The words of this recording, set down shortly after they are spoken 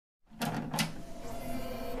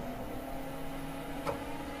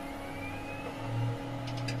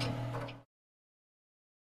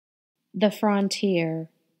The frontier.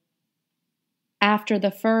 After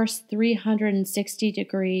the first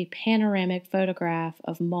 360-degree panoramic photograph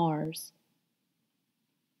of Mars.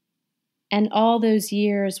 And all those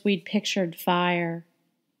years we'd pictured fire.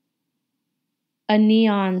 A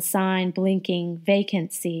neon sign blinking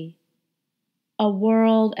vacancy. A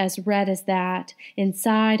world as red as that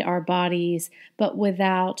inside our bodies, but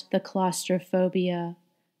without the claustrophobia,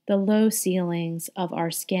 the low ceilings of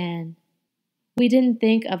our skin. We didn't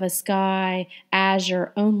think of a sky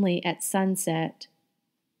azure only at sunset,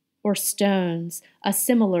 or stones, a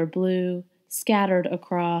similar blue, scattered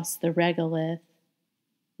across the regolith.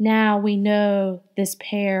 Now we know this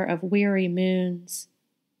pair of weary moons.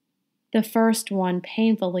 The first one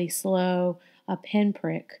painfully slow, a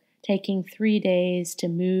pinprick, taking 3 days to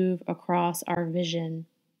move across our vision.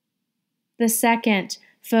 The second,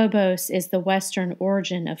 Phobos, is the western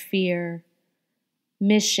origin of fear.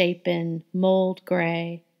 Misshapen, mold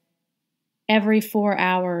gray. Every 4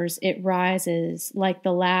 hours it rises like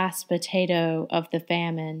the last potato of the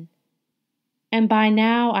famine. And by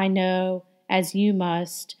now I know, as you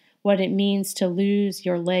must, what it means to lose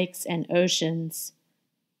your lakes and oceans.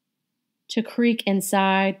 To creak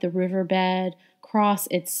inside the riverbed, cross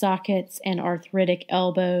its sockets and arthritic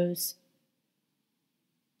elbows.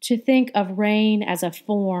 To think of rain as a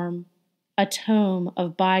form, a tome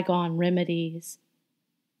of bygone remedies.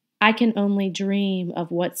 I can only dream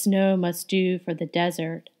of what snow must do for the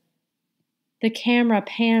desert. The camera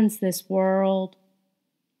pans this world,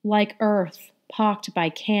 like earth pocked by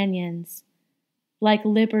canyons. Like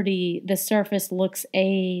liberty, the surface looks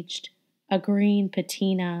aged, a green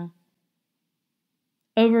patina.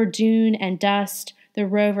 Over dune and dust, the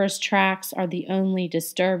rover's tracks are the only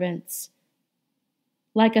disturbance.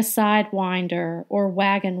 Like a sidewinder or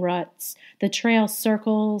wagon ruts, the trail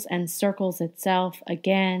circles and circles itself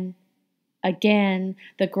again. Again,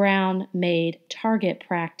 the ground made target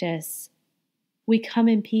practice. We come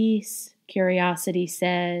in peace, curiosity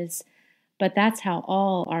says, but that's how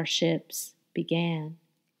all our ships began.